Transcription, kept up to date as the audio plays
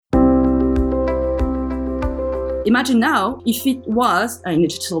Imagine now if it was in a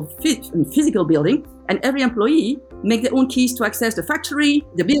digital physical building and every employee make their own keys to access the factory,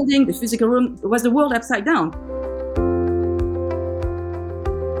 the building, the physical room. Was the world upside down?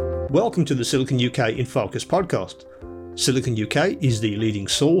 Welcome to the Silicon UK in Focus podcast. Silicon UK is the leading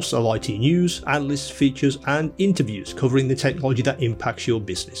source of IT news, analysts, features and interviews covering the technology that impacts your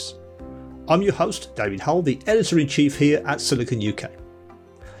business. I'm your host, David Hull, the Editor-in-Chief here at Silicon UK.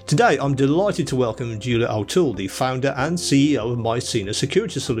 Today, I'm delighted to welcome Julia O'Toole, the founder and CEO of Mycena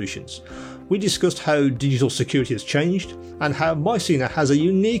Security Solutions. We discussed how digital security has changed and how Mycena has a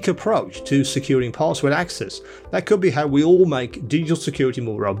unique approach to securing password access that could be how we all make digital security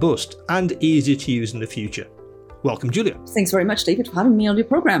more robust and easier to use in the future. Welcome, Julia. Thanks very much, David, for having me on your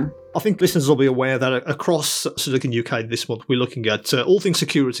program. I think listeners will be aware that across Silicon UK this month, we're looking at all things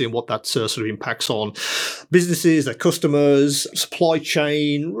security and what that sort of impacts on businesses, their customers, supply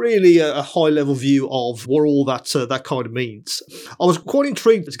chain, really a high-level view of what all that kind of means. I was quite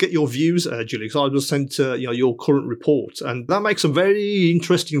intrigued to get your views, Julia, because I was sent your current report, and that makes some very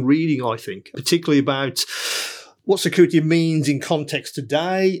interesting reading, I think, particularly about what security means in context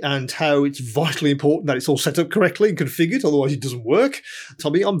today and how it's vitally important that it's all set up correctly and configured, otherwise it doesn't work.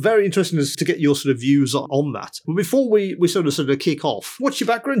 So I'm very interested to get your sort of views on that. But before we sort of kick off, what's your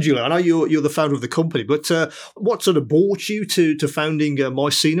background, Julia? I know you're the founder of the company, but what sort of brought you to founding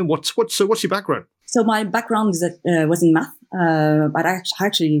Mycena? What's your background? So my background was in math, but I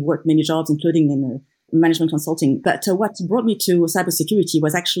actually worked many jobs, including in management consulting. But what brought me to cybersecurity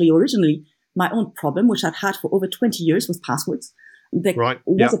was actually originally my own problem, which I've had for over 20 years with passwords. There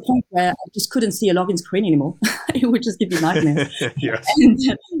was a point where I just couldn't see a login screen anymore. It would just give me nightmares. Yes.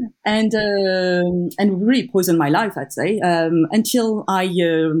 And really poisoned my life, I'd say, until I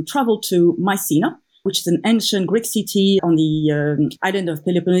traveled to Mycena, which is an ancient Greek city on the island of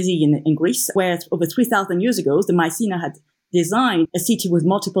Peloponnese in Greece, where over 3,000 years ago, the Mycena had designed a city with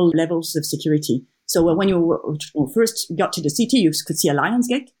multiple levels of security. So when you first got to the city, you could see a Lion's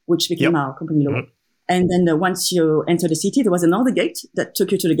Gate, which became our company logo. Mm-hmm. And then once you enter the city, there was another gate that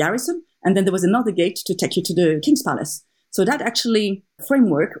took you to the garrison. And then there was another gate to take you to the King's Palace. So that actually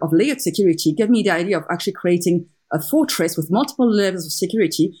framework of layered security gave me the idea of actually creating a fortress with multiple levels of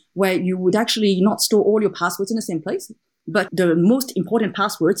security where you would actually not store all your passwords in the same place, but the most important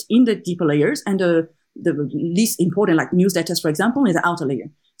passwords in the deeper layers and the least important, like newsletters, for example, in the outer layer.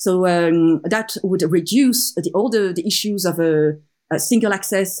 So that would reduce all the issues of a single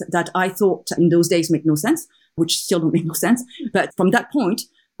access that I thought in those days make no sense, which still don't make no sense. But from that point,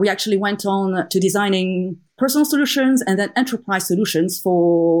 we actually went on to designing personal solutions and then enterprise solutions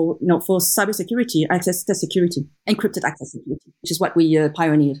for cybersecurity, access security, encrypted access security, which is what we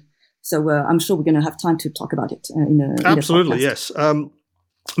pioneered. So I'm sure we're going to have time to talk about it Absolutely, yes.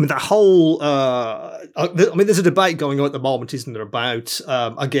 That whole, there's a debate going on at the moment, isn't there, about,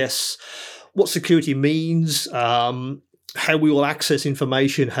 I guess, what security means, how we will access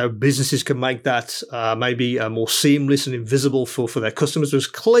information, how businesses can make that maybe more seamless and invisible for their customers. Because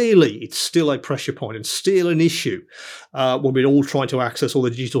clearly it's still a pressure point and still an issue when we're all trying to access all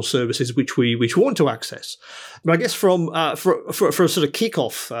the digital services which we want to access. But I guess for a sort of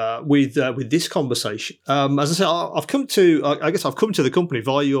kickoff with this conversation, as I said, I've come to the company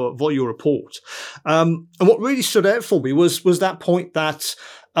via your report, and what really stood out for me was that point that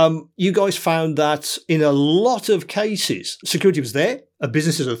you guys found that in a lot of cases, security was there.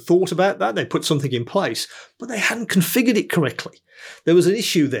 Businesses had thought about that. They put something in place, but they hadn't configured it correctly. There was an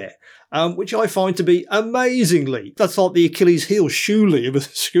issue there, which I find to be amazingly, that's like the Achilles heel, surely, of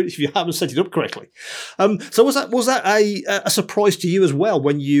security if you haven't set it up correctly. So was that a surprise to you as well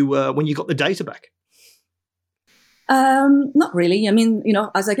when you got the data back? Not really. I mean,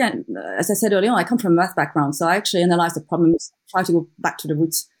 as I said earlier, I come from a math background, so I actually analyze the problems, try to go back to the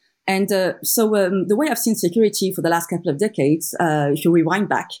roots. And so the way I've seen security for the last couple of decades, if you rewind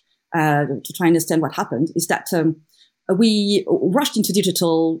back to try and understand what happened, is that we rushed into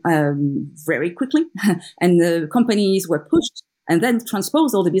digital very quickly, and the companies were pushed and then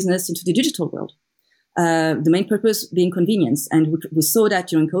transposed all the business into the digital world. The main purpose being convenience. And we saw that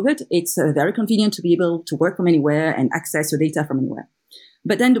during COVID. It's very convenient to be able to work from anywhere and access your data from anywhere.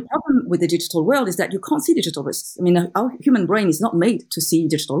 But then the problem with the digital world is that you can't see digital risks. I mean, our human brain is not made to see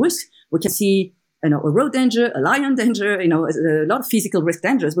digital risks. We can see, a road danger, a lion danger, a lot of physical risk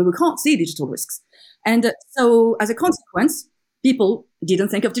dangers, but we can't see digital risks. And so as a consequence, people didn't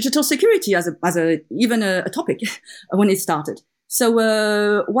think of digital security as even a topic when it started.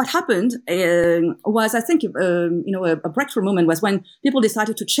 So what happened was, I think, a breakthrough moment was when people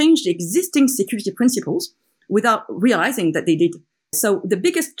decided to change the existing security principles without realizing that they did. So the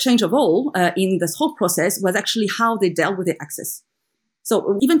biggest change of all in this whole process was actually how they dealt with the access.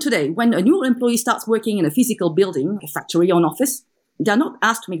 So even today, when a new employee starts working in a physical building, a factory or an office, they're not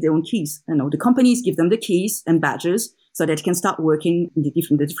asked to make their own keys. The companies give them the keys and badges so that they can start working in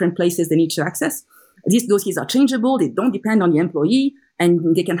the different places they need to access. Those keys are changeable. They don't depend on the employee,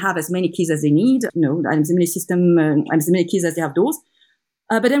 and they can have as many keys as they need, as many keys as they have doors.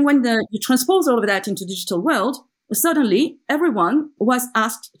 But then when you transpose all of that into digital world, suddenly everyone was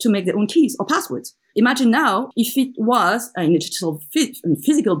asked to make their own keys or passwords. Imagine now if it was in a digital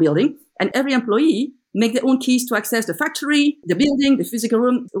physical building and every employee make their own keys to access the factory, the building, the physical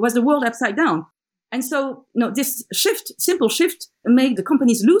room. It was the world upside down. And so, this simple shift made the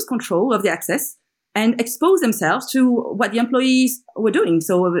companies lose control of the access and expose themselves to what the employees were doing.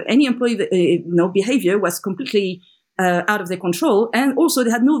 So any employee, behavior was completely out of their control. And also they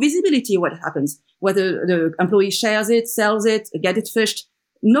had no visibility of what happens, whether the employee shares it, sells it, get it phished,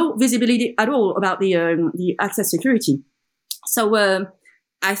 no visibility at all about the access security. So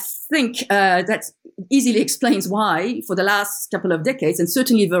I think that easily explains why for the last couple of decades, and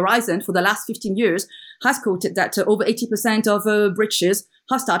certainly Verizon for the last 15 years has quoted that over 80% of breaches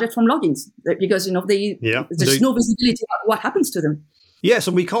have started from logins because, there's no visibility about what happens to them. Yes,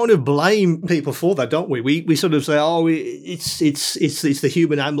 and we kind of blame people for that, don't we? We sort of say, it's the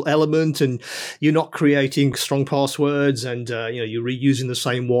human element, and you're not creating strong passwords, and you're reusing the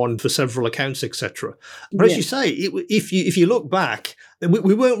same one for several accounts, etc. But as you say, if you look back,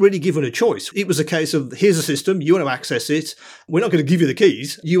 we weren't really given a choice. It was a case of here's a system, you want to access it. We're not going to give you the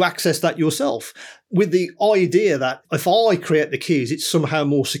keys. You access that yourself, with the idea that if I create the keys, it's somehow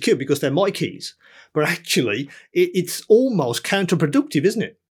more secure because they're my keys. But actually, it's almost counterproductive, isn't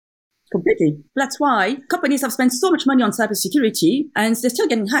it? Completely. That's why companies have spent so much money on cybersecurity and they're still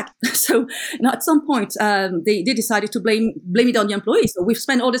getting hacked. So at some point, they decided to blame it on the employees. So we've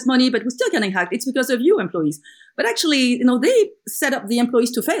spent all this money, but we're still getting hacked. It's because of you employees. But actually, they set up the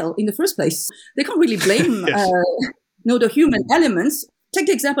employees to fail in the first place. They can't really blame the human elements. Take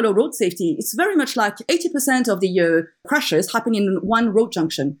the example of road safety. It's very much like 80% of the crashes happen in one road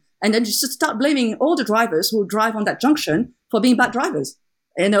junction. And then just start blaming all the drivers who drive on that junction for being bad drivers.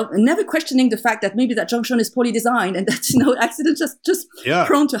 And never questioning the fact that maybe that junction is poorly designed and that accidents just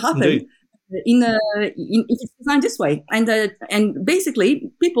prone to happen if it's designed this way. And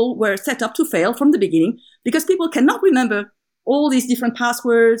basically, people were set up to fail from the beginning because people cannot remember all these different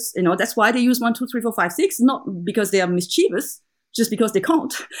passwords. That's why they use 1, 2, 3, 4, 5, 6, not because they are mischievous, just because they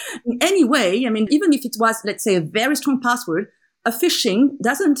can't. In any way, even if it was, let's say, a very strong password, a phishing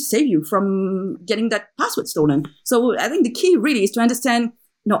doesn't save you from getting that password stolen. So I think the key really is to understand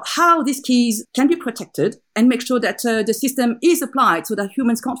how these keys can be protected and make sure that the system is applied so that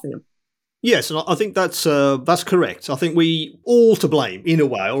humans can't fail. Yes, and I think that's correct. I think we all to blame in a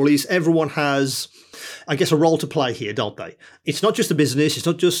way, or at least everyone has, I guess, a role to play here, don't they? It's not just the business. It's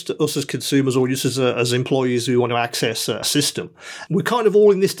not just us as consumers or just as employees who want to access a system. We're kind of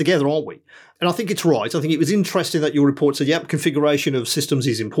all in this together, aren't we? And I think it's right. I think it was interesting that your report said, configuration of systems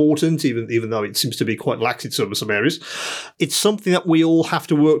is important, even though it seems to be quite lax in some areas. It's something that we all have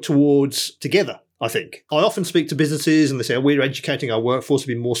to work towards together, I think. I often speak to businesses and they say, we're educating our workforce to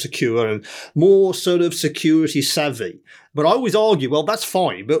be more secure and more sort of security savvy. But I always argue, well, that's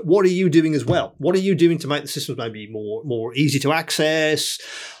fine, but what are you doing as well? What are you doing to make the systems maybe more easy to access?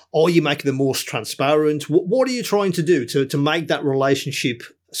 Are you making them more transparent? What are you trying to do to make that relationship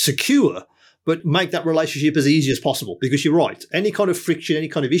secure, but make that relationship as easy as possible? Because you're right, any kind of friction, any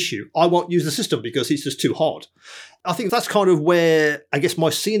kind of issue, I won't use the system because it's just too hard. I think that's kind of where, I guess,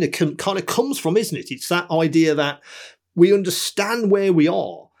 Mycena kind of comes from, isn't it? It's that idea that we understand where we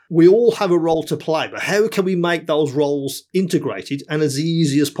are. We all have a role to play, but how can we make those roles integrated and as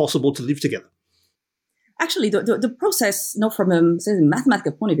easy as possible to live together? Actually, the process, from a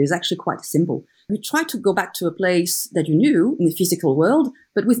mathematical point of view, is actually quite simple. You try to go back to a place that you knew in the physical world,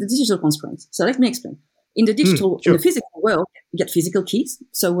 but with the digital constraints. So let me explain. In the digital, in the physical world, you get physical keys.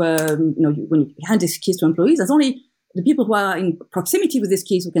 So when you hand these keys to employees, there's only the people who are in proximity with these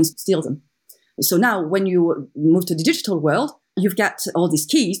keys who can steal them. So now, when you move to the digital world, you've got all these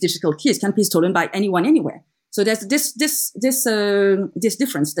keys. Digital keys can be stolen by anyone, anywhere. So there's this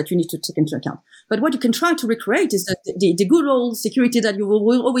difference that you need to take into account. But what you can try to recreate is the good old security that you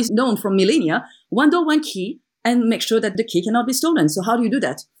will always known from millennia: one door, one key, and make sure that the key cannot be stolen. So how do you do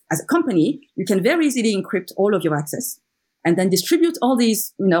that? As a company, you can very easily encrypt all of your access and then distribute all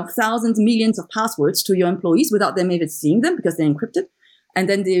these, thousands, millions of passwords to your employees without them even seeing them because they're encrypted. And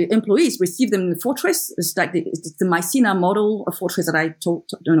then the employees receive them in the Fortress. It's like the Mycena model of Fortress that I talked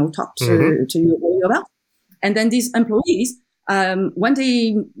to you earlier about. And then these employees When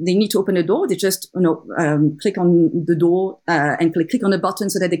they need to open a door, they just click on the door and click on a button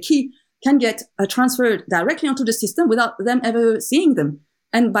so that the key can get transferred directly onto the system without them ever seeing them.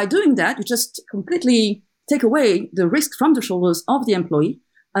 And by doing that, you just completely take away the risk from the shoulders of the employee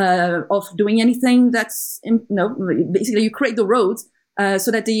of doing anything that's, basically you create the roads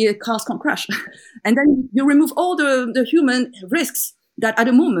so that the cars can't crash. And then you remove all the human risks that at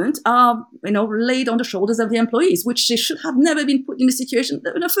the moment are, laid on the shoulders of the employees, which they should have never been put in the situation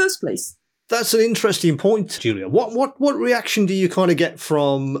in the first place. That's an interesting point, Julia. What reaction do you kind of get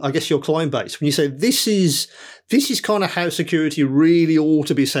from, I guess, your client base when you say this is kind of how security really ought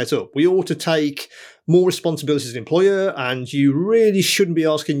to be set up? We ought to take more responsibilities as an employer, and you really shouldn't be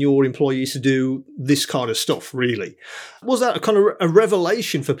asking your employees to do this kind of stuff, really. Was that a kind of a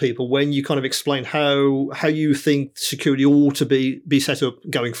revelation for people when you kind of explained how you think security ought to be set up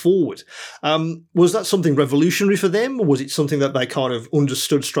going forward? Was that something revolutionary for them, or was it something that they kind of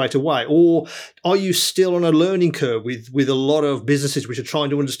understood straight away? Or are you still on a learning curve with a lot of businesses which are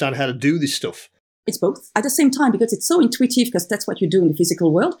trying to understand how to do this stuff? It's both. At the same time, because it's so intuitive, because that's what you do in the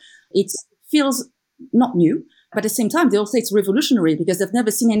physical world, it feels not new, but at the same time, they also say it's revolutionary because they've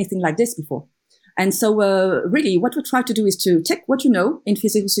never seen anything like this before. And so really what we try to do is to take what you know in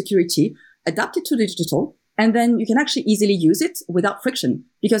physical security, adapt it to the digital, and then you can actually easily use it without friction,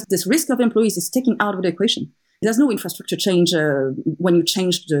 because this risk of employees is taken out of the equation. There's no infrastructure change when you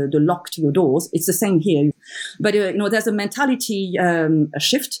change the lock to your doors. It's the same here. But, there's a mentality a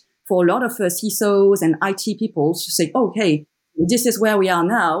shift for a lot of CISOs and IT people to say, okay, this is where we are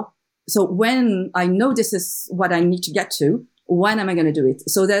now. So when I know this is what I need to get to, when am I going to do it?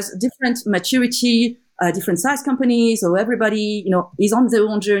 So there's different maturity, different size companies, so everybody, is on their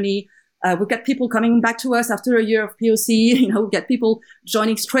own journey. We get people coming back to us after a year of POC, we get people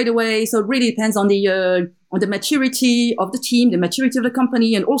joining straight away. So it really depends on the maturity of the team, the maturity of the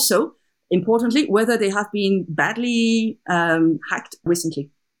company, and also, importantly, whether they have been badly hacked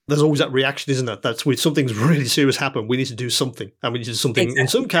recently. There's always that reaction, isn't there? That's when something's really serious happen. We need to do something, and we need to do something. Exactly. In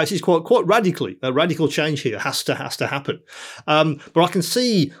some cases, quite radically. A radical change here has to happen. But I can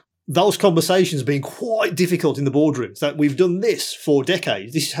see those conversations being quite difficult in the boardrooms. That we've done this for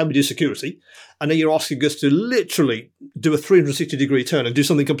decades. This is how we do security, and then you're asking us to literally do a 360-degree turn and do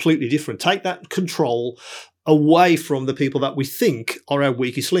something completely different. Take that control away from the people that we think are our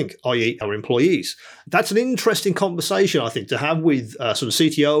weakest link, i.e. our employees. That's an interesting conversation, I think, to have with sort of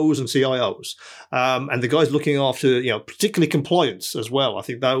CTOs and CIOs, and the guys looking after, particularly compliance as well. I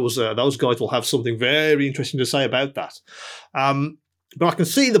think those guys will have something very interesting to say about that. But I can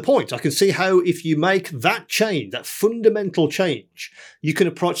see the point. I can see how if you make that change, that fundamental change, you can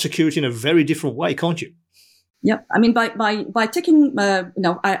approach security in a very different way, can't you? Yeah, I mean, by taking,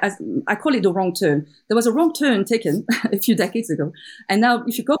 I call it the wrong turn. There was a wrong turn taken a few decades ago. And now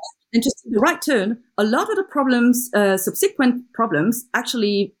if you go and just do the right turn, a lot of the problems, subsequent problems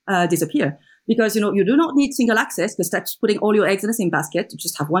actually disappear. Because, you do not need single access, because that's putting all your eggs in the same basket. You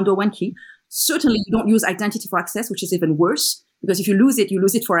just have one door, one key. Certainly you don't use identity for access, which is even worse. Because if you lose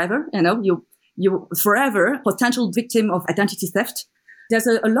it forever. You're forever potential victim of identity theft. There's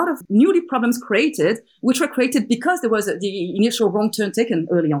a lot of newly problems created, which were created because there was the initial wrong turn taken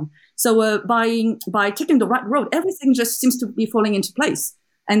early on. So by taking the right road, everything just seems to be falling into place.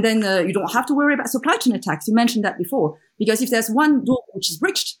 And then you don't have to worry about supply chain attacks. You mentioned that before. Because if there's one door which is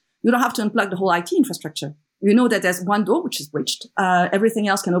breached, you don't have to unplug the whole IT infrastructure. You know that there's one door which is breached. Everything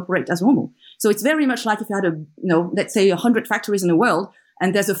else can operate as normal. So it's very much like if you had let's say 100 factories in the world,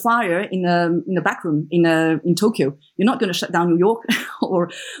 and there's a fire in a back room in Tokyo. You're not going to shut down New York or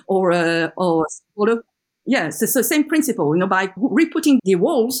yeah. So same principle. By re-putting the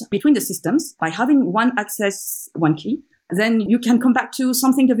walls between the systems, by having one access, one key, then you can come back to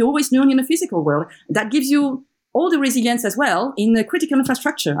something that you've always known in the physical world. That gives you all the resilience as well in the critical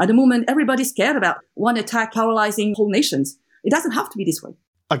infrastructure. At the moment, everybody's scared about one attack paralyzing whole nations. It doesn't have to be this way.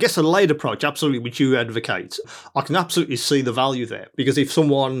 I guess a layered approach, absolutely, which you advocate, I can absolutely see the value there. Because if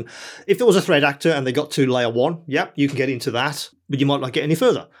there was a threat actor and they got to layer 1, you can get into that, but you might not get any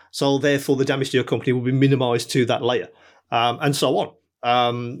further. So therefore, the damage to your company will be minimized to that layer, and so on.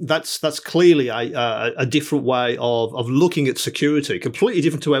 That's clearly a different way of looking at security, completely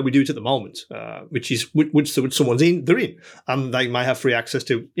different to how we do it at the moment, which is which someone's in, they're in, and they may have free access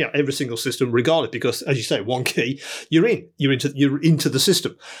to every single system regardless, because as you say, one key, you're into the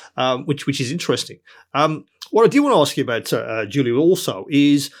system, which is interesting. What I do want to ask you about, Julie, also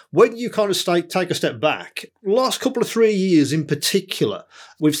is when you kind of take a step back, last couple of 3 years in particular,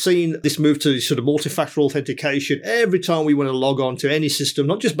 we've seen this move to sort of multi-factor authentication. Every time we want to log on to any system,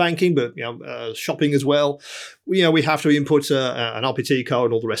 not just banking, but shopping as well, we have to input an RPT code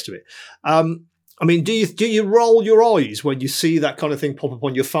and all the rest of it. I mean, do you roll your eyes when you see that kind of thing pop up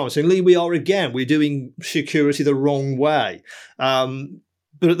on your phone, saying, "Lee, we're doing security the wrong way"?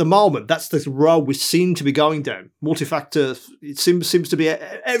 But at the moment, that's the road we seem to be going down. Multi-factor, it seems to be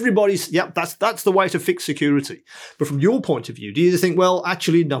everybody's, that's the way to fix security. But from your point of view, do you think, well,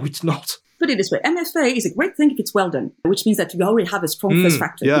 actually, no, it's not? Put it this way, MFA is a great thing if it's well done, which means that you already have a strong first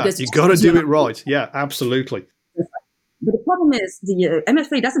factor. Yeah, you've got to do it right. Yeah, absolutely. But the problem is the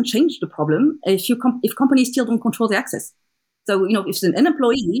MFA doesn't change the problem if companies still don't control the access. So, if an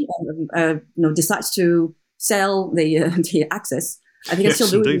employee decides to sell the access, I think it's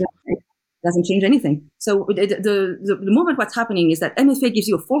still doing it. Doesn't change anything. So the moment what's happening is that MFA gives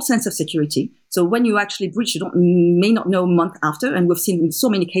you a false sense of security. So when you actually breach, you may not know a month after, and we've seen so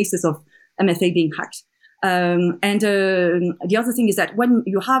many cases of MFA being hacked. The other thing is that when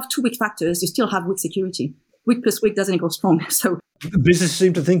you have 2 weak factors, you still have weak security. Weak plus weak doesn't equal strong. So businesses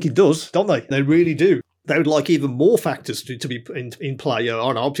seem to think it does, don't they? They really do. They would like even more factors to be in play,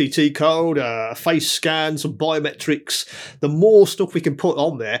 on RTT code, face scans, some biometrics. The more stuff we can put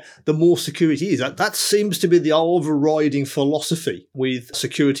on there, the more security is. That seems to be the overriding philosophy with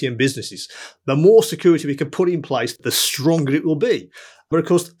security and businesses. The more security we can put in place, the stronger it will be. But of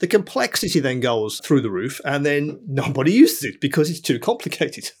course, the complexity then goes through the roof, and then nobody uses it because it's too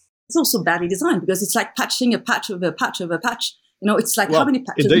complicated. It's also badly designed because it's like patching a patch of a patch of a patch. It's like how many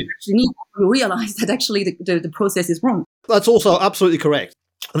patches indeed. you actually need to realize that actually the process is wrong. That's also absolutely correct.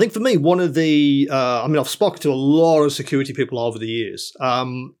 I think for me, one of the, I've spoken to a lot of security people over the years.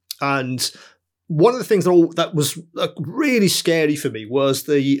 And one of the things that was really scary for me was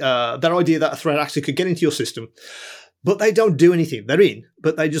that idea that a threat actor could get into your system, but they don't do anything. They're in,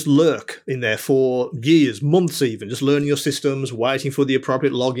 but they just lurk in there for years, months even, just learning your systems, waiting for the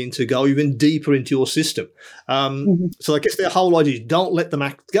appropriate login to go even deeper into your system. So I guess their whole idea is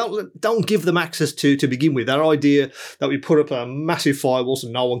don't give them access to begin with. That idea that we put up a massive firewall so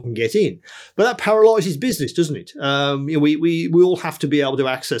no one can get in. But that paralyzes business, doesn't it? We all have to be able to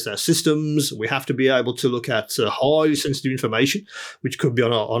access our systems. We have to be able to look at highly sensitive information, which could be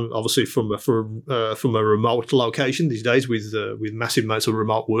on obviously from a remote location these days with massive amounts of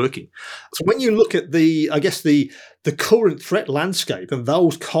remote working. So when you look at the current threat landscape and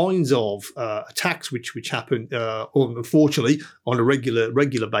those kinds of attacks which happen unfortunately on a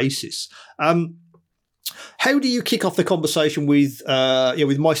regular basis, how do you kick off the conversation with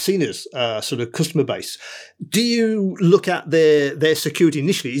Mycena's sort of customer base? Do you look at their security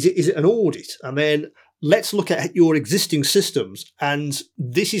initially? Is it an audit, and then let's look at your existing systems, and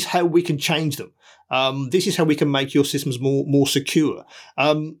this is how we can change them. This is how we can make your systems more secure.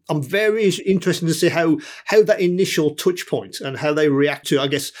 I'm very interested to see how that initial touch point and how they react to, I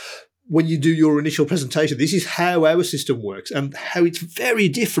guess, when you do your initial presentation. This is how our system works and how it's very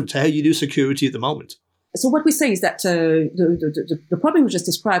different to how you do security at the moment. So what we say is that the problem we just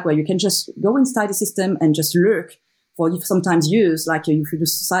described, where you can just go inside the system and just lurk for sometimes years, like if you do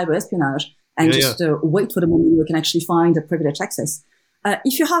cyber espionage, and wait for the moment you can actually find a privileged access.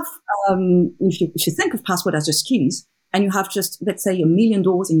 If you have, if you think of password as just keys, and you have just, let's say, 1 million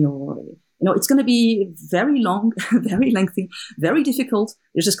doors in your, it's going to be very long, very lengthy, very difficult.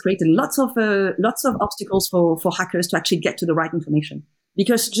 It's just creating lots of obstacles for hackers to actually get to the right information,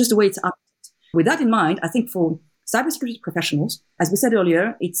 because just the way it's up. With that in mind, I think for cybersecurity professionals, as we said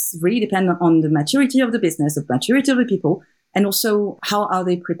earlier, it's really dependent on the maturity of the business, the maturity of the people, and also how are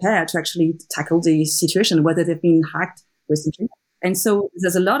they prepared to actually tackle the situation, whether they've been hacked recently. And so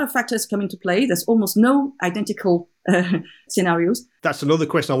there's a lot of factors come into play. There's almost no identical scenarios. That's another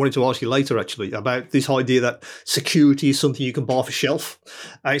question I wanted to ask you later, actually, about this idea that security is something you can buy off a shelf.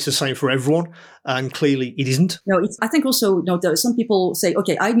 It's the same for everyone, and clearly it isn't. No, I think also, there are some people say,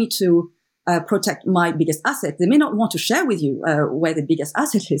 okay, I need to protect my biggest asset. They may not want to share with you where the biggest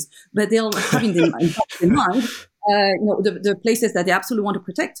asset is, but they'll have in mind the places that they absolutely want to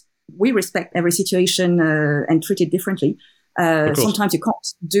protect. We respect every situation and treat it differently. Sometimes you can't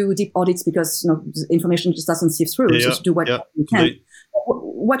do deep audits because information just doesn't sift through. So to do what you can.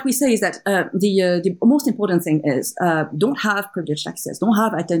 What we say is that the most important thing is don't have privileged access, don't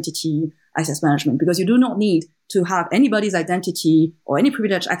have identity access management, because you do not need to have anybody's identity or any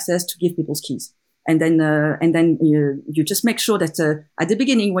privileged access to give people's keys. And then you just make sure that at the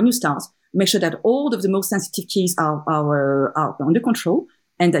beginning, when you start, make sure that all of the most sensitive keys are under control.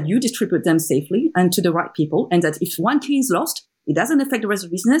 and that you distribute them safely and to the right people, and that if one key is lost, it doesn't affect the rest of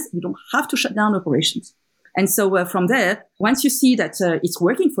the business. You don't have to shut down operations. And so from there, once you see that it's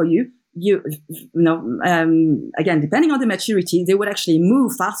working for you, again, depending on the maturity, they would actually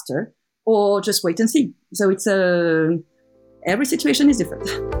move faster or just wait and see. So it's every situation is different.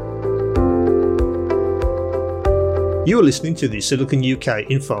 You are listening to the Silicon UK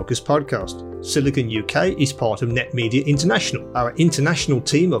in Focus podcast. Silicon UK is part of NetMedia International. Our international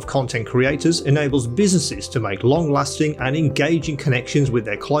team of content creators enables businesses to make long-lasting and engaging connections with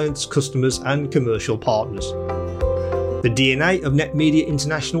their clients, customers, and commercial partners. The DNA of NetMedia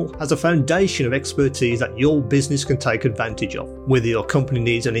International has a foundation of expertise that your business can take advantage of. Whether your company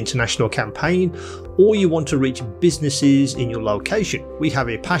needs an international campaign or you want to reach businesses in your location, we have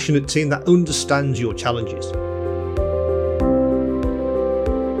a passionate team that understands your challenges.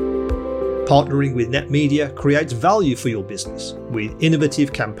 Partnering with NetMedia creates value for your business. With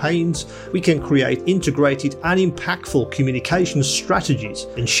innovative campaigns, we can create integrated and impactful communication strategies,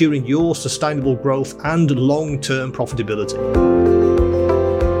 ensuring your sustainable growth and long-term profitability.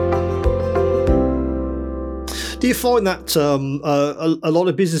 Do you find that a lot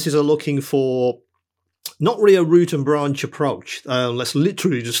of businesses are looking for not really a root and branch approach? Let's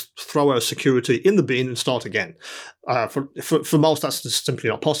literally just throw our security in the bin and start again. For most, that's just simply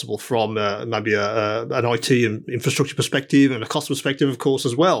not possible from maybe an IT and infrastructure perspective and a cost perspective, of course,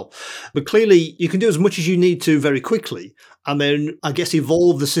 as well. But clearly, you can do as much as you need to very quickly, and then I guess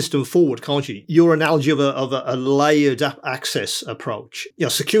evolve the system forward, can't you? Your analogy of a layered access approach.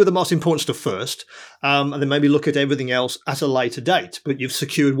 Secure the most important stuff first, and then maybe look at everything else at a later date. But you've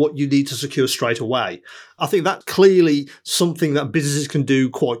secured what you need to secure straight away. I think that's clearly something that businesses can do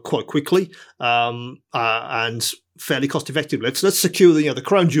quite quickly, and fairly cost effective. Let's secure the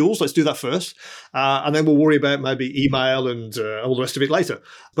crown jewels. Let's do that first, and then we'll worry about maybe email and all the rest of it later.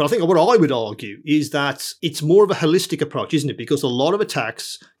 But I think what I would argue is that it's more of a holistic approach, isn't it? Because a lot of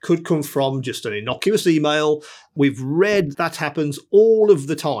attacks could come from just an innocuous email. We've read that happens all of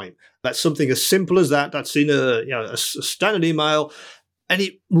the time. That's something as simple as that. That's in a standard email, and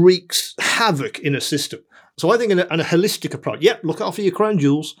it wreaks havoc in a system. So I think in a holistic approach, look after your crown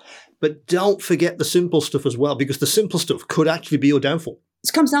jewels, but don't forget the simple stuff as well, because the simple stuff could actually be your downfall.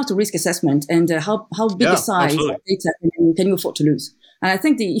 It comes down to risk assessment and how big a size of data can you afford to lose. And I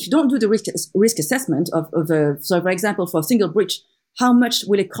think if you don't do the risk assessment so for example, for a single breach, how much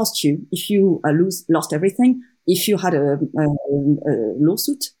will it cost you if you lost everything? If you had a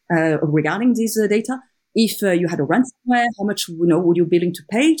lawsuit regarding this data? If you had a ransomware, how much would you be willing to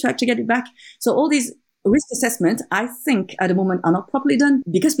pay to actually get it back? So all these risk assessment, I think, at the moment are not properly done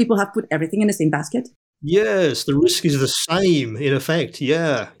because people have put everything in the same basket. Yes, the risk is the same in effect.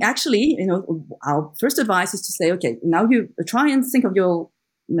 Yeah. Actually, our first advice is to say, okay, now you try and think of your,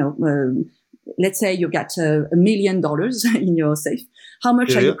 let's say you got $1 million in your safe. How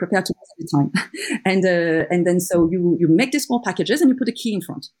much are you prepared to lose at the time? And then so you make these small packages and you put a key in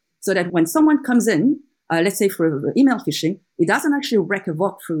front so that when someone comes in, let's say for email phishing, it doesn't actually wreak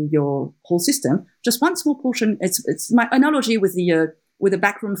havoc through your whole system. Just one small portion. It's my analogy with the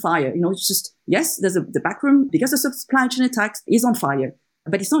backroom fire. It's just, yes, there's the backroom because the supply chain attacks is on fire,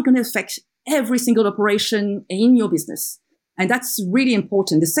 but it's not going to affect every single operation in your business. And that's really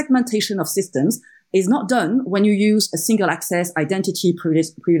important. The segmentation of systems is not done when you use a single access identity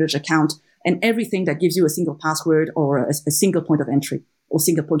privilege account and everything that gives you a single password or a single point of entry or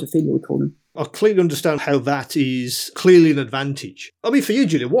single point of failure, we call them. I clearly understand how that is clearly an advantage. I mean, for you,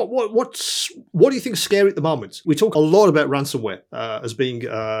 Julia, what do you think is scary at the moment? We talk a lot about ransomware as being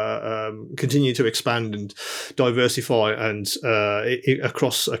continuing to expand and diversify and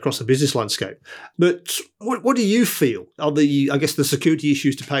across the business landscape. But what do you feel are the security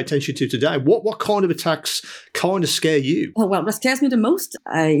issues to pay attention to today? What kind of attacks kind of scare you? Oh, well, what scares me the most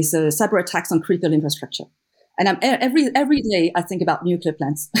is cyber attacks on critical infrastructure. And every day I think about nuclear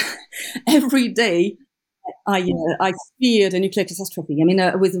plants. Every day I fear the nuclear catastrophe. I mean,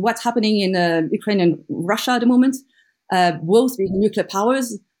 with what's happening in Ukraine and Russia at the moment, both being nuclear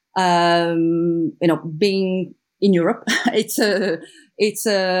powers, being in Europe,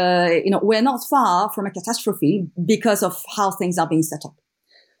 we're not far from a catastrophe because of how things are being set up.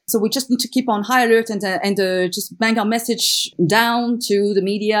 So we just need to keep on high alert and just bang our message down to the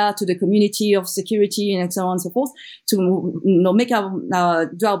media, to the community of security, and so on and so forth, to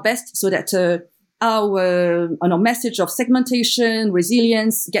do our best so that our message of segmentation,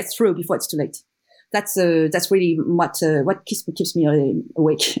 resilience gets through before it's too late. That's really what keeps me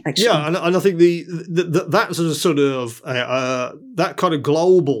awake, actually. Yeah, and I think that's a sort of that kind of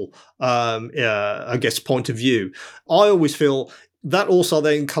global, point of view. I always feel that also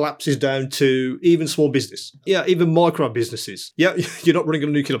then collapses down to even small business. Yeah, even micro businesses. Yeah, you're not running a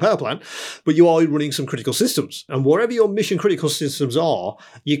nuclear power plant, but you are running some critical systems. And wherever your mission critical systems are,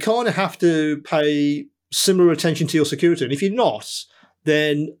 you kind of have to pay similar attention to your security. And if you're not,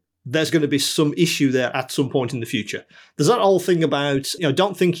 then there's going to be some issue there at some point in the future. There's that whole thing about,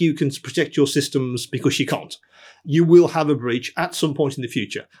 don't think you can protect your systems because you can't. You will have a breach at some point in the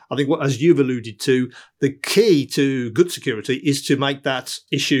future. I think, as you've alluded to, the key to good security is to make that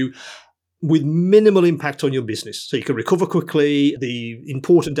issue with minimal impact on your business. So you can recover quickly, the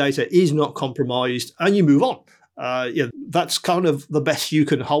important data is not compromised, and you move on. That's kind of the best you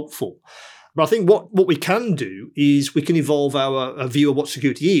can hope for. But I think what we can do is we can evolve our view of what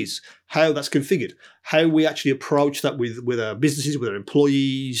security is, how that's configured, how we actually approach that with our businesses, with our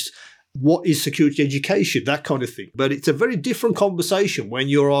employees, what is security education, that kind of thing. But it's a very different conversation when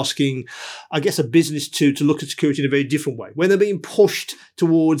you're asking, I guess, a business to look at security in a very different way. When they're being pushed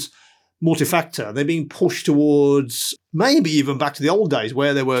towards multi-factor, they're being pushed towards maybe even back to the old days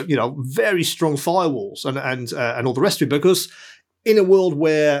where there were, very strong firewalls and all the rest of it, because in a world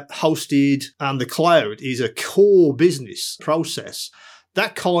where hosted and the cloud is a core business process,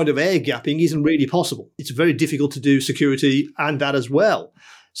 that kind of air gapping isn't really possible. It's very difficult to do security and that as well.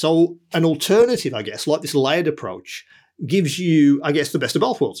 So an alternative, I guess, like this layered approach, gives you, I guess, the best of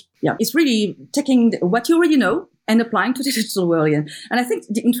both worlds. Yeah, it's really taking what you already know and applying to the digital world again. And I think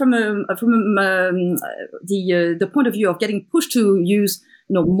from the point of view of getting pushed to use,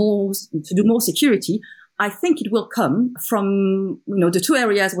 more, to do more security, I think it will come from, the two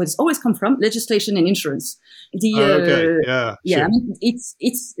areas where it's always come from: legislation and insurance. Sure. I mean, it's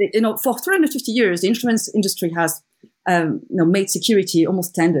for 350 years, the insurance industry has, made security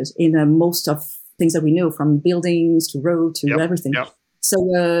almost standard in most of things that we know, from buildings to road to everything. Yep. So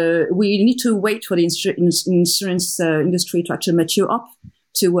we need to wait for the insurance industry to actually mature up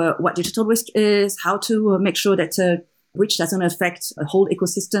to what digital risk is, how to make sure that which doesn't affect a whole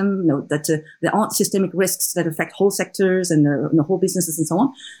ecosystem, that there aren't systemic risks that affect whole sectors and whole businesses and so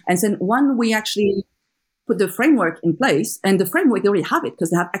on. And then when we actually put the framework in place, and the framework, they already have it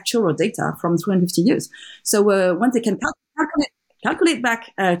because they have actual data from 350 years. So once they can calculate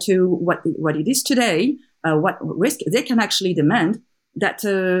back to what it is today, what risk, they can actually demand that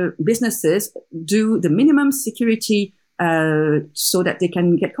businesses do the minimum security so that they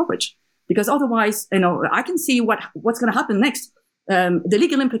can get coverage. Because otherwise, I can see what's going to happen next. The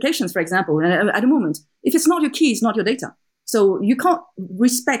legal implications, for example, at the moment, if it's not your keys, it's not your data. So you can't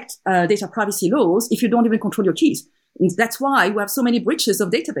respect data privacy laws if you don't even control your keys. And that's why we have so many breaches of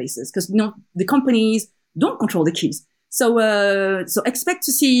databases, because the companies don't control the keys. So expect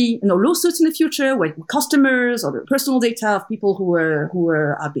to see lawsuits in the future where customers or the personal data of people who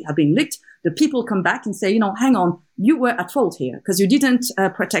are being leaked. The people come back and say, hang on, you were at fault here because you didn't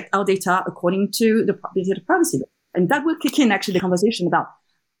protect our data according to the data privacy law. And that will kick in actually the conversation about,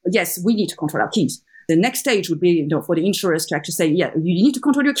 yes, we need to control our keys. The next stage would be, for the insurers to actually say, yeah, you need to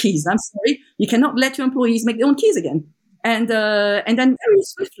control your keys. I'm sorry, you cannot let your employees make their own keys again. And then very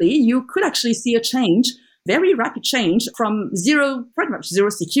swiftly, you could actually see a change, very rapid change from pretty much zero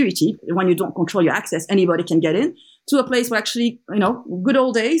security. When you don't control your access, anybody can get in, to a place where actually, good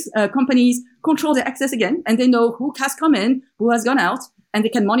old days, companies control their access again, and they know who has come in, who has gone out, and they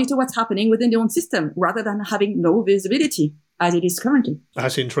can monitor what's happening within their own system rather than having no visibility as it is currently.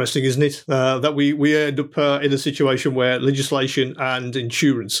 That's interesting, isn't it? That we end up in a situation where legislation and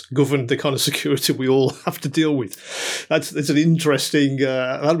insurance govern the kind of security we all have to deal with. That's an interesting,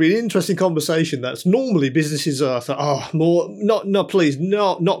 that'll be an interesting conversation. That's normally businesses are more, not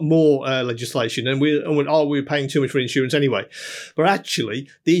more legislation, and we're paying too much for insurance anyway. But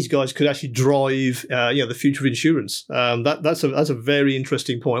actually, these guys could actually drive, the future of insurance. That's a very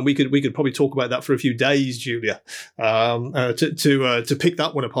interesting point. We could probably talk about that for a few days, Julia. To pick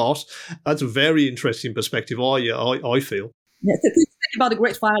that one apart. That's a very interesting perspective, I feel. Yeah, think about the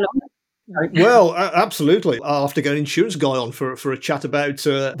Great Fire Alarm. Well, absolutely. I'll have to get an insurance guy on for a chat about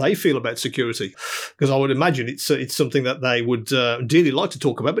they feel about security, because I would imagine it's something that they would dearly like to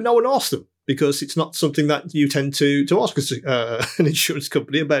talk about, but no one asks them, because it's not something that you tend to ask an insurance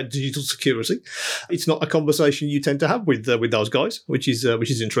company about digital security. It's not a conversation you tend to have with those guys, which is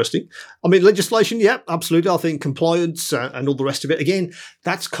interesting. I mean, legislation, yeah, absolutely. I think compliance and all the rest of it, again,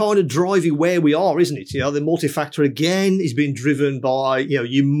 that's kind of driving where we are, isn't it? The multi-factor again is being driven by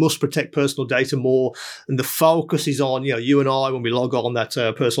you must protect personal data more, and the focus is on you and I when we log on that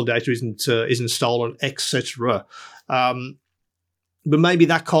personal data isn't stolen, etc. But maybe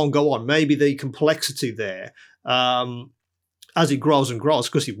that can't go on. Maybe the complexity there as it grows and grows,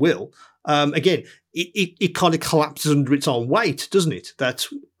 because it will, again, it kind of collapses under its own weight, doesn't it?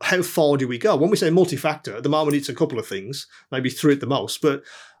 That's how far do we go? When we say multi-factor, at the moment it's a couple of things, maybe 3 at the most, but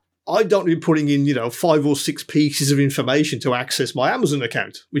I don't be putting in, 5 or 6 pieces of information to access my Amazon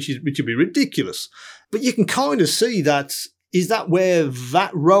account, which would be ridiculous. But you can kind of see that, is that where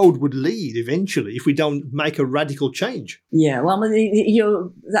that road would lead eventually if we don't make a radical change? Yeah, well,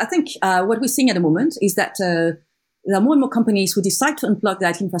 I think what we're seeing at the moment is that there are more and more companies who decide to unplug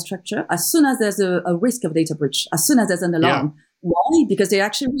that infrastructure as soon as there's a risk of data breach, as soon as there's an alarm. Yeah. Why? Because they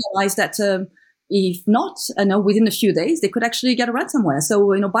actually realize that if not, within a few days, they could actually get a ransomware.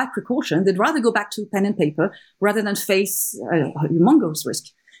 So, by precaution, they'd rather go back to pen and paper rather than face a humongous risk.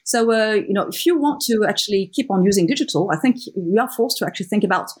 So, if you want to actually keep on using digital, I think we are forced to actually think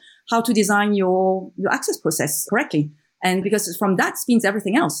about how to design your access process correctly. And because from that spins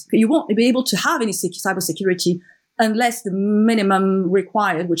everything else. You won't be able to have any cybersecurity unless the minimum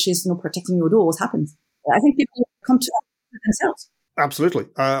required, which is protecting your doors, happens. I think people come to that themselves. Absolutely.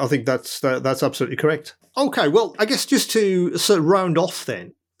 I think that's absolutely correct. Okay, well, I guess just to sort of round off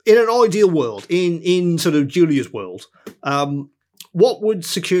then, in an ideal world, in sort of Julia's world, what would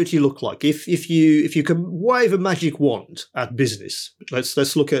security look like if you could wave a magic wand at business?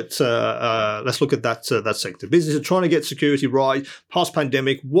 Let's look at that sector. Business are trying to get security right past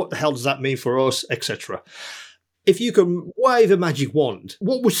pandemic. What the hell does that mean for us, etc.? If you can wave a magic wand,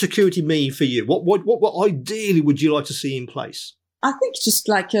 what would security mean for you? What ideally would you like to see in place? I think just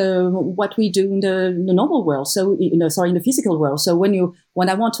like what we do in the normal world. So, in the physical world. So when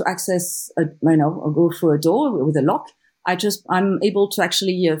I want to access, or go through a door with a lock, I'm able to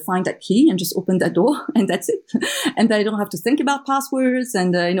actually find that key and just open that door, and that's it. And I don't have to think about passwords,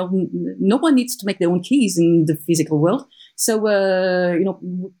 and no one needs to make their own keys in the physical world. So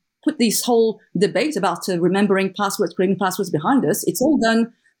put this whole debate about remembering passwords, creating passwords behind us. It's all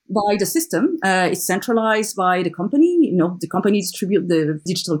done by the system. It's centralized by the company. The company distribute the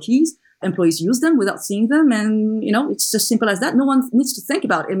digital keys. Employees use them without seeing them, and it's as simple as that. No one needs to think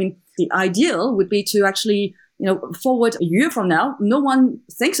about it. I mean, the ideal would be to actually forward a year from now, no one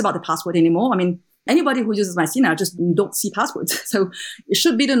thinks about the password anymore. I mean, anybody who uses Mycena just don't see passwords. So it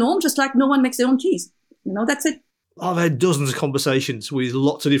should be the norm, just like no one makes their own keys. That's it. I've had dozens of conversations with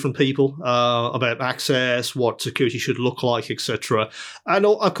lots of different people about access, what security should look like, etc. And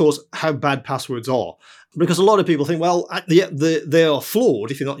of course, how bad passwords are. Because a lot of people think, well, they are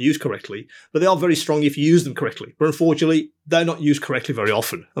flawed if they're not used correctly, but they are very strong if you use them correctly. But unfortunately, they're not used correctly very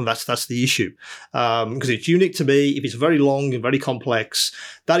often, and that's the issue. Because it's unique to me. If it's very long and very complex,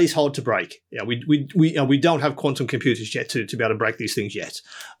 that is hard to break. Yeah, we don't have quantum computers yet to be able to break these things yet.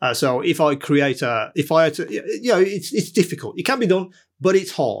 So if I had to, it's difficult. It can be done, but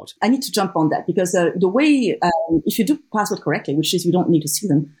it's hard. I need to jump on that because the way if you do password correctly, which is you don't need to see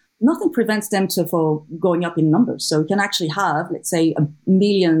them, nothing prevents them for going up in numbers. So you can actually have, let's say, 1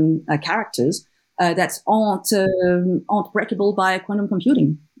 million characters that aren't breakable by quantum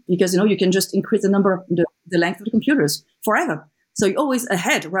computing because, you can just increase the number of the length of the computers forever. So you're always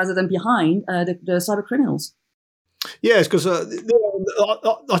ahead rather than behind the cyber criminals. Yes, because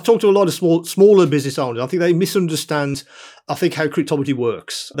I talk to a lot of smaller business owners. I think they misunderstand, how cryptography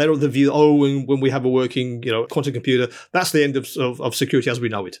works. They're of the view, when we have a working, quantum computer, that's the end of security as we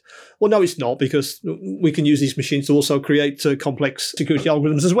know it. Well, no, it's not, because we can use these machines to also create complex security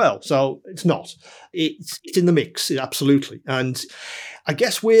algorithms as well. So it's not. It's in the mix, absolutely. And I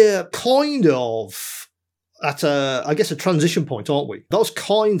guess we're kind of at a transition point, aren't we? Those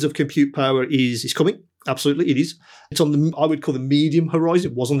kinds of compute power is coming. Absolutely, it is. It's on I would call the medium horizon.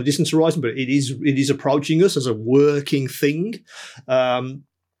 It was on the distance horizon, but it is approaching us as a working thing.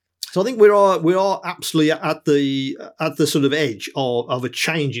 So I think we are absolutely at the sort of edge of a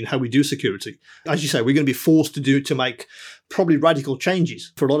change in how we do security. As you say, we're going to be forced to make probably radical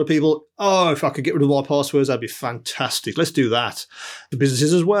changes. For a lot of people, if I could get rid of my passwords, that'd be fantastic. Let's do that. The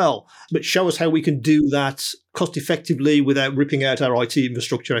businesses as well. But show us how we can do that cost effectively without ripping out our IT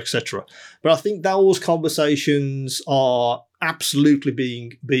infrastructure, etc. But I think those conversations are absolutely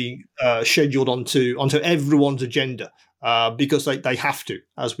being scheduled onto everyone's agenda. Because they have to,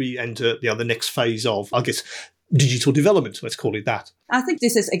 as we enter the next phase of, I guess, digital development. Let's call it that. I think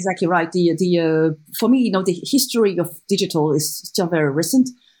this is exactly right. For me, the history of digital is still very recent.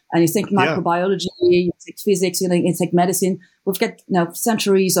 And you think microbiology, you think physics, you think medicine. We've got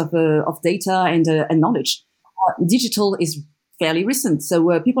centuries of data and knowledge. Digital is fairly recent,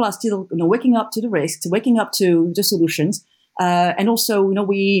 so people are still waking up to the risks, waking up to the solutions, and also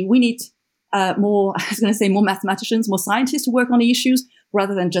we need. More mathematicians, more scientists to work on the issues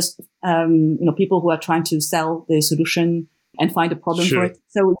rather than just, people who are trying to sell the solution and find a problem for it.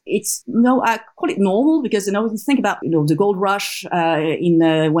 So it's, I call it normal because, you think about, the gold rush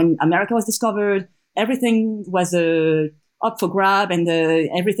when America was discovered, everything was up for grab, and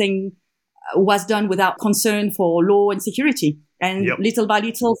everything was done without concern for law and security. And little by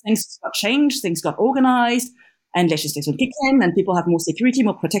little, things got changed, things got organized, and legislation kicked in, and people have more security,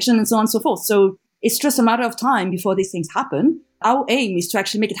 more protection, and so on and so forth. So it's just a matter of time before these things happen. Our aim is to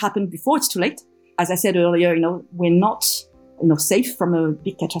actually make it happen before it's too late. As I said earlier, we're not safe from a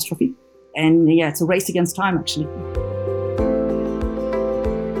big catastrophe. And it's a race against time, actually.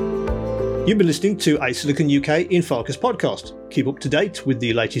 You've been listening to a Silicon UK in Focus podcast. Keep up to date with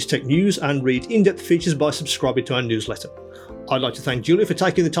the latest tech news and read in-depth features by subscribing to our newsletter. I'd like to thank Julia for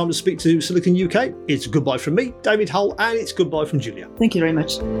taking the time to speak to Silicon UK. It's goodbye from me, David Hull, and it's goodbye from Julia. Thank you very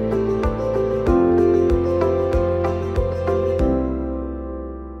much.